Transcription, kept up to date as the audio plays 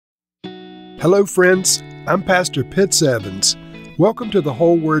Hello, friends. I'm Pastor Pitts Evans. Welcome to the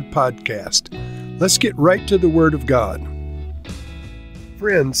Whole Word Podcast. Let's get right to the Word of God.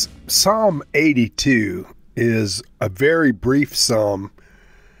 Friends, Psalm 82 is a very brief psalm,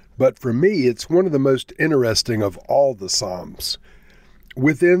 but for me, it's one of the most interesting of all the psalms.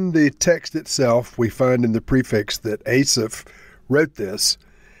 Within the text itself, we find in the prefix that Asaph wrote this,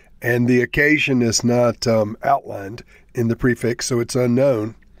 and the occasion is not outlined in the prefix, so it's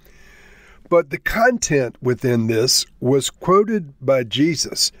unknown. But the content within this was quoted by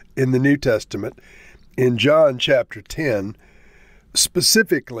Jesus in the New Testament in John chapter 10.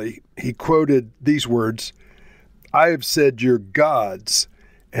 Specifically, he quoted these words, "I have said you're gods."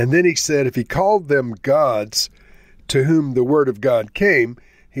 And then he said if he called them gods to whom the word of God came,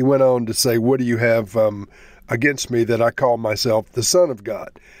 he went on to say, "What do you have against me that I call myself the Son of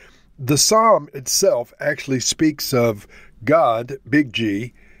God?" The psalm itself actually speaks of God, big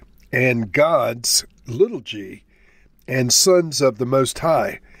G, and gods, little g, and sons of the Most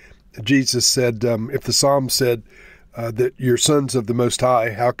High. Jesus said, if the psalm said that you're sons of the Most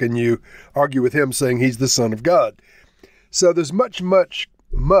High, how can you argue with him saying he's the Son of God? So there's much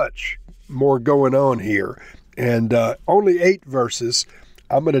more going on here. And only 8 verses.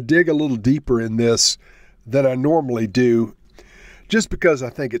 I'm going to dig a little deeper in this than I normally do, just because I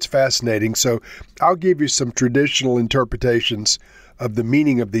think it's fascinating. So I'll give you some traditional interpretations of the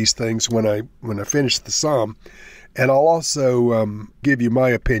meaning of these things when I finish the psalm, and I'll also give you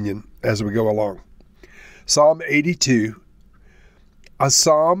my opinion as we go along. Psalm 82, a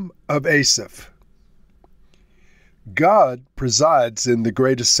psalm of Asaph. God presides in the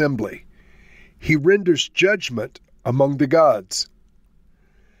great assembly. He renders judgment among the gods.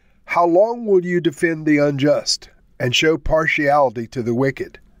 How long will you defend the unjust and show partiality to the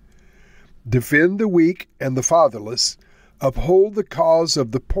wicked? Defend the weak and the fatherless. Uphold the cause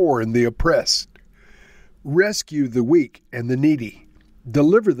of the poor and the oppressed. Rescue the weak and the needy.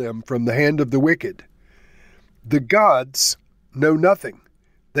 Deliver them from the hand of the wicked. The gods know nothing.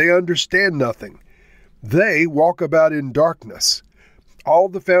 They understand nothing. They walk about in darkness. All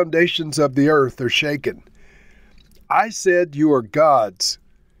the foundations of the earth are shaken. I said, you are gods.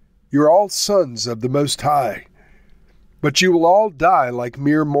 You're all sons of the Most High. But you will all die like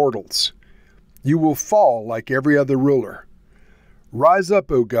mere mortals. You will fall like every other ruler. Rise up,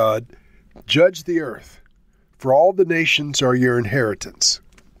 O God, judge the earth, for all the nations are your inheritance.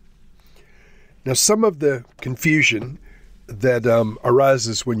 Now, some of the confusion that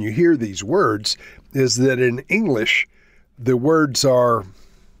arises when you hear these words is that in English, the words are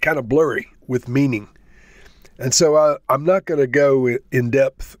kind of blurry with meaning. And so I'm not going to go in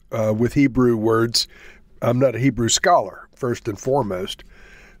depth with Hebrew words. I'm not a Hebrew scholar, first and foremost,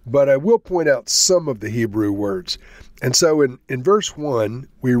 but I will point out some of the Hebrew words. And so in verse 1,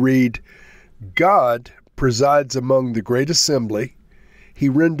 we read, God presides among the great assembly. He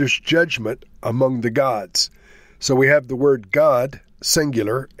renders judgment among the gods. So we have the word God,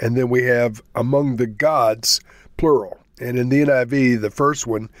 singular, and then we have among the gods, plural. And in the NIV, the first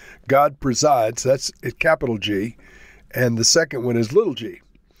one, God presides, that's a capital G, and the second one is little g.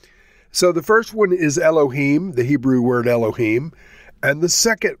 So the first one is Elohim, the Hebrew word Elohim, and the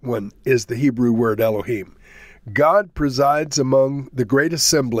second one is the Hebrew word Elohim. God presides among the great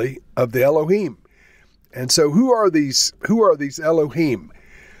assembly of the Elohim. And so who are these Elohim?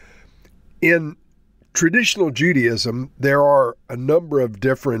 In traditional Judaism, there are a number of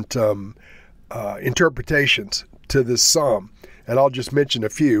different interpretations to this psalm, and I'll just mention a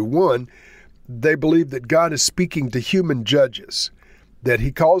few. One, they believe that God is speaking to human judges, that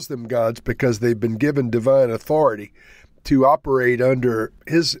he calls them gods because they've been given divine authority to operate under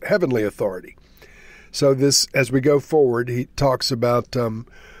his heavenly authority. So this, as we go forward, he talks about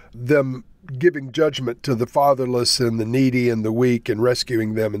them giving judgment to the fatherless and the needy and the weak and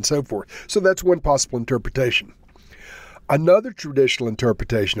rescuing them and so forth. So that's one possible interpretation. Another traditional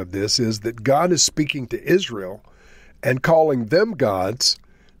interpretation of this is that God is speaking to Israel and calling them gods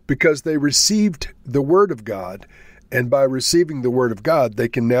because they received the word of God, and by receiving the word of God, they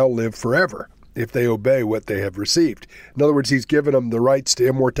can now live forever if they obey what they have received. In other words, he's given them the rights to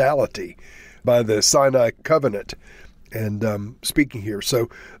immortality by the Sinai covenant, and speaking here. So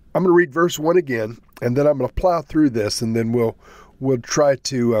I'm going to read verse 1 again, and then I'm going to plow through this, and then we'll try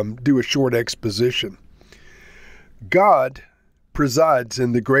to do a short exposition. God presides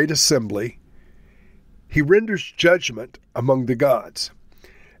in the great assembly. He renders judgment among the gods.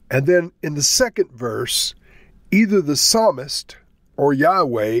 And then in the second verse, either the psalmist or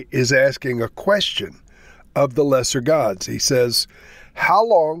Yahweh is asking a question of the lesser gods. He says, how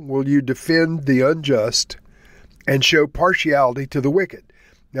long will you defend the unjust and show partiality to the wicked?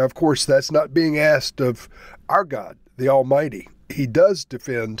 Now, of course, that's not being asked of our God, the Almighty. He does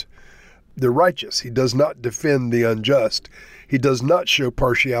defend the righteous. He does not defend the unjust. He does not show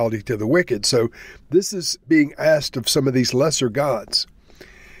partiality to the wicked. So this is being asked of some of these lesser gods.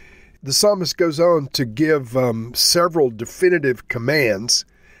 The psalmist goes on to give several definitive commands,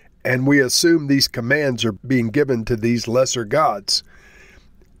 and we assume these commands are being given to these lesser gods.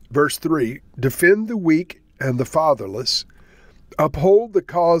 Verse 3, defend the weak and the fatherless, uphold the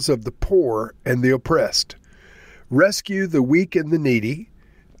cause of the poor and the oppressed, rescue the weak and the needy,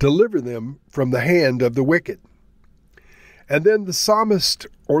 deliver them from the hand of the wicked. And then the psalmist,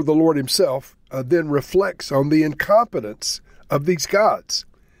 or the Lord himself, then reflects on the incompetence of these gods.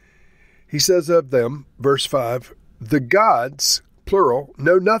 He says of them, verse 5, the gods, plural,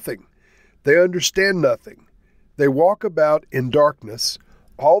 know nothing. They understand nothing. They walk about in darkness.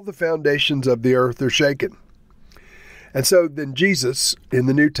 All the foundations of the earth are shaken. And so then Jesus, in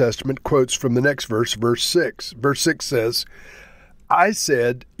the New Testament, quotes from the next verse, verse 6. Verse 6 says, I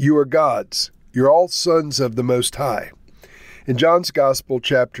said, you are gods. You're all sons of the Most High. In John's Gospel,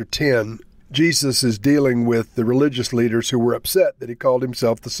 chapter 10, Jesus is dealing with the religious leaders who were upset that he called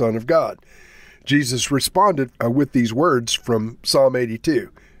himself the Son of God. Jesus responded with these words from Psalm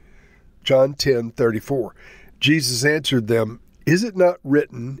 82, John 10:34. Jesus answered them, is it not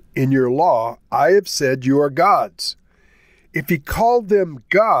written in your law, I have said you are gods? If he called them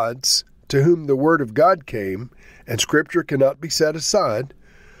gods to whom the word of God came, and Scripture cannot be set aside,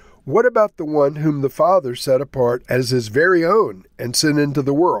 what about the one whom the Father set apart as his very own and sent into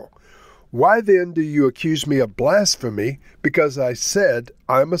the world? Why then do you accuse me of blasphemy because I said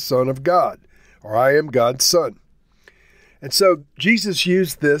I'm a son of God, or I am God's son? And so Jesus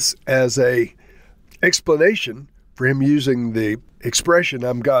used this as a explanation for him using the expression,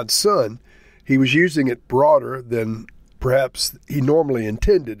 I'm God's son. He was using it broader than perhaps he normally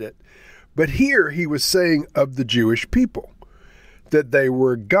intended it. But here he was saying of the Jewish people that they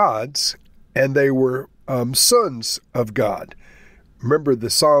were gods and they were sons of God. Remember, the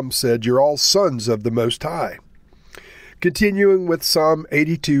psalm said, you're all sons of the Most High. Continuing with Psalm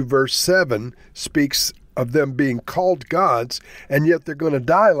 82, verse 7, speaks of them being called gods, and yet they're going to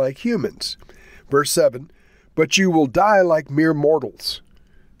die like humans. Verse 7, but you will die like mere mortals.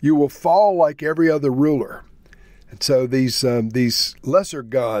 You will fall like every other ruler. And so these lesser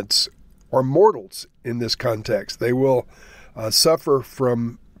gods are mortals in this context. They will suffer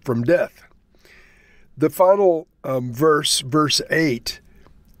from death. The final verse 8,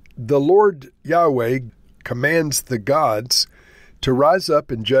 the Lord Yahweh commands the gods to rise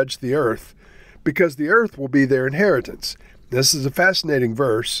up and judge the earth, because the earth will be their inheritance. This is a fascinating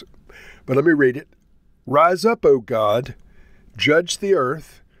verse, but let me read it. Rise up, O God, judge the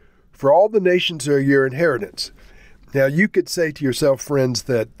earth, for all the nations are your inheritance. Now you could say to yourself, friends,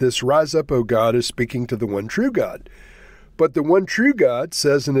 that this rise up, O God, is speaking to the one true God. But the one true God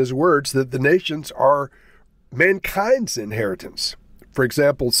says in his words that the nations are mankind's inheritance. For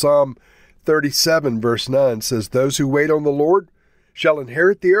example, Psalm 37, verse 9 says, those who wait on the Lord shall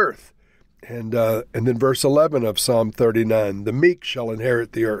inherit the earth. And then verse 11 of Psalm 39, the meek shall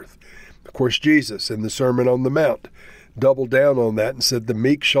inherit the earth. Of course, Jesus in the Sermon on the Mount doubled down on that and said, the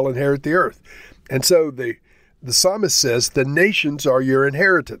meek shall inherit the earth. And so the psalmist says, the nations are your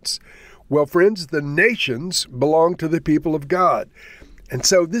inheritance. Well, friends, the nations belong to the people of God. And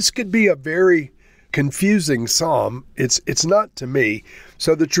so this could be a very confusing psalm. It's not to me.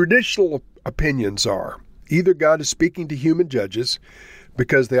 So the traditional opinions are either God is speaking to human judges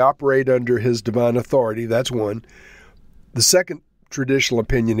because they operate under his divine authority. That's one. The second traditional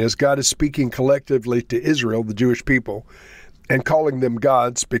opinion is God is speaking collectively to Israel, the Jewish people, and calling them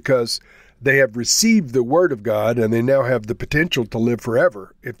gods because they have received the word of God and they now have the potential to live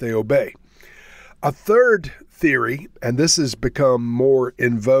forever if they obey. A third theory, and this has become more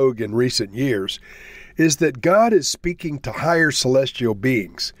in vogue in recent years, is that God is speaking to higher celestial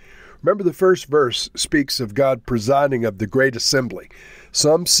beings. Remember, the first verse speaks of God presiding of the great assembly.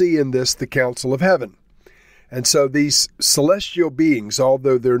 Some see in this the council of heaven. And so these celestial beings,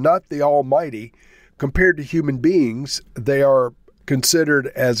 although they're not the Almighty, compared to human beings, they are considered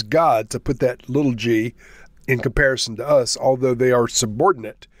as God, to put that little g in comparison to us, although they are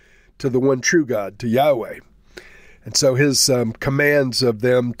subordinate to the one true God, to Yahweh. And so his commands of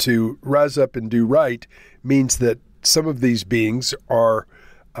them to rise up and do right means that some of these beings are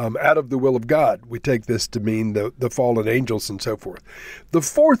out of the will of God. We take this to mean the fallen angels and so forth. The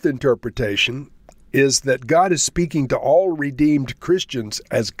fourth interpretation is that God is speaking to all redeemed Christians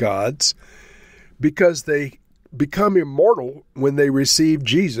as gods because they become immortal when they receive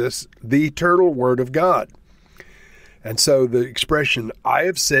Jesus, the eternal Word of God. And so the expression, I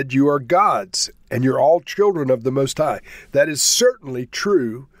have said you are gods, and you're all children of the Most High, that is certainly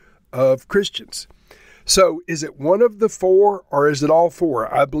true of Christians. So is it one of the four, or is it all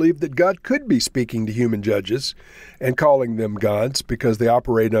four? I believe that God could be speaking to human judges and calling them gods because they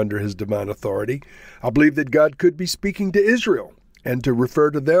operate under his divine authority. I believe that God could be speaking to Israel and to refer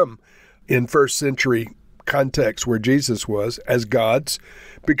to them in first century context where Jesus was as gods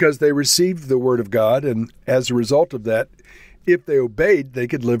because they received the word of God, and as a result of that, if they obeyed, they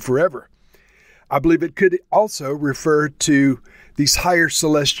could live forever. I believe it could also refer to these higher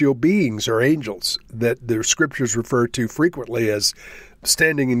celestial beings or angels that the scriptures refer to frequently as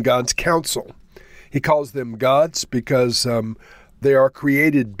standing in God's counsel. He calls them gods because they are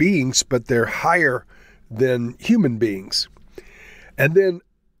created beings, but they're higher than human beings. And then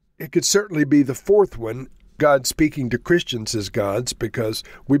it could certainly be the fourth one, God speaking to Christians as gods, because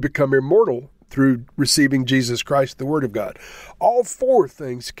we become immortal through receiving Jesus Christ, the Word of God. All four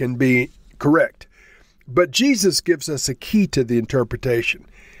things can be correct. But Jesus gives us a key to the interpretation.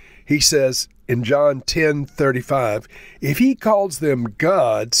 He says in John 10:35, if he calls them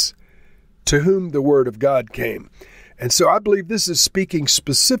gods, to whom the Word of God came. And so I believe this is speaking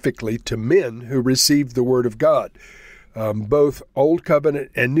specifically to men who received the Word of God. Both Old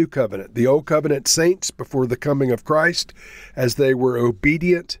Covenant and New Covenant. The Old Covenant saints before the coming of Christ, as they were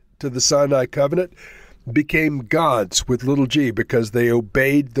obedient to the Sinai Covenant, became gods with little g because they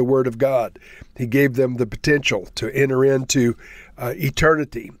obeyed the Word of God. He gave them the potential to enter into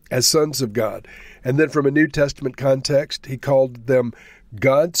eternity as sons of God. And then from a New Testament context, he called them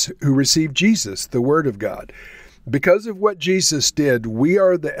gods who received Jesus, the Word of God. Because of what Jesus did, we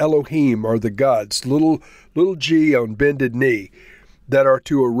are the Elohim, or the gods, little g on bended knee, that are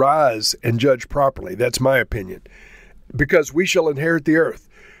to arise and judge properly. That's my opinion. Because we shall inherit the earth.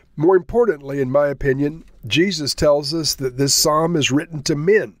 More importantly, in my opinion, Jesus tells us that this psalm is written to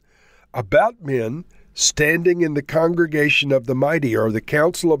men, about men standing in the congregation of the mighty, or the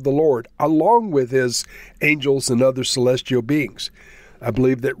council of the Lord, along with his angels and other celestial beings. I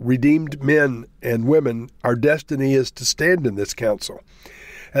believe that redeemed men and women, our destiny is to stand in this council.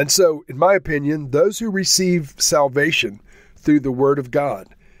 And so, in my opinion, those who receive salvation through the Word of God,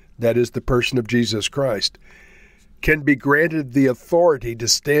 that is the person of Jesus Christ, can be granted the authority to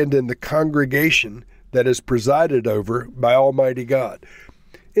stand in the congregation that is presided over by Almighty God.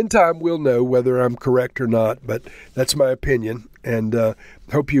 In time, we'll know whether I'm correct or not, but that's my opinion, and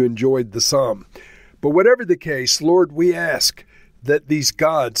hope you enjoyed the psalm. But whatever the case, Lord, we ask that these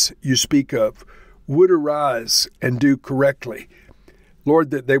gods you speak of would arise and do correctly. Lord,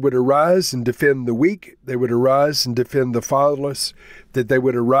 that they would arise and defend the weak, they would arise and defend the fatherless, that they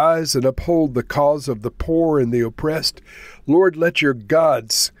would arise and uphold the cause of the poor and the oppressed. Lord, let your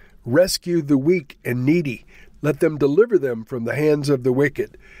gods rescue the weak and needy. Let them deliver them from the hands of the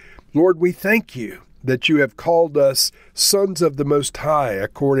wicked. Lord, we thank you that you have called us sons of the Most High,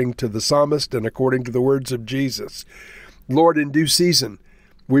 according to the psalmist and according to the words of Jesus. Lord, in due season,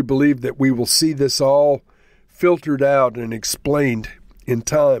 we believe that we will see this all filtered out and explained in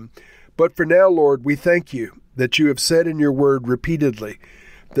time. But for now, Lord, we thank you that you have said in your word repeatedly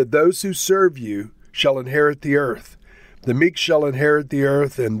that those who serve you shall inherit the earth. The meek shall inherit the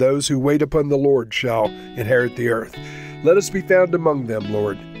earth, and those who wait upon the Lord shall inherit the earth. Let us be found among them,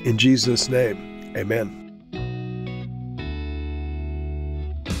 Lord, in Jesus' name. Amen.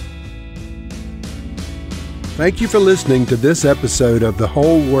 Thank you for listening to this episode of The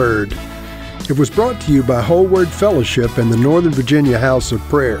Whole Word. It was brought to you by Whole Word Fellowship and the Northern Virginia House of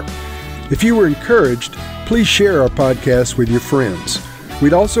Prayer. If you were encouraged, please share our podcast with your friends.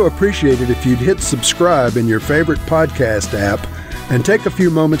 We'd also appreciate it if you'd hit subscribe in your favorite podcast app and take a few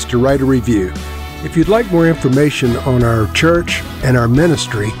moments to write a review. If you'd like more information on our church and our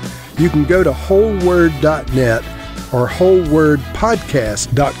ministry, you can go to wholeword.net or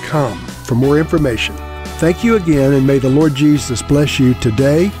wholewordpodcast.com for more information. Thank you again, and may the Lord Jesus bless you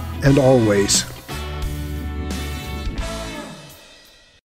today and always.